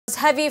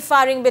heavy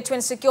firing between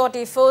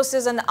security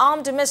forces and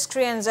armed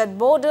miscreants at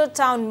border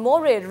town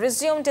Moreh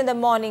resumed in the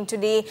morning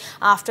today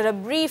after a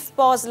brief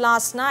pause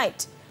last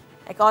night.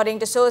 According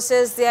to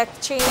sources, the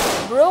exchange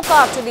broke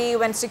out today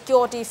when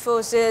security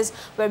forces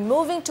were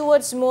moving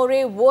towards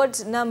Moreh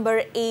ward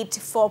number 8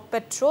 for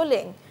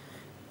patrolling.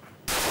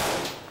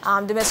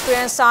 Armed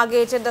miscreants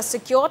targeted the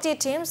security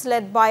teams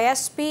led by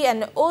SP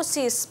and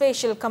OC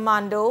Special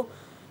Commando.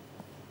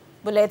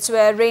 Bullets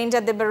were rained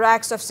at the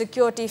barracks of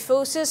security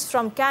forces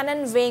from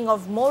cannon wing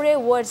of Moreh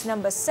wards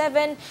number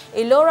 7,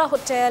 Ellora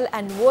Hotel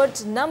and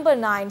ward number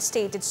 9,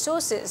 stated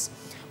sources.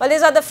 Well,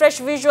 these are the fresh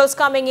visuals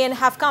coming in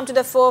have come to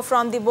the fore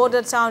from the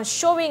border town,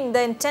 showing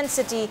the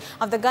intensity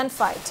of the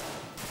gunfight.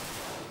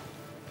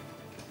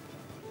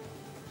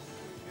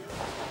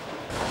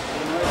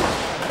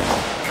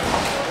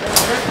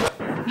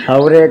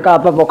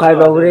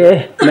 𝗂𝗏𝗂𝗧𝗛𝗏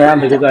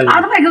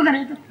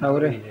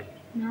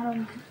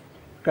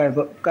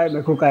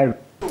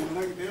𝗂𝗏𝗂𝗏𝗀𝗡𝗙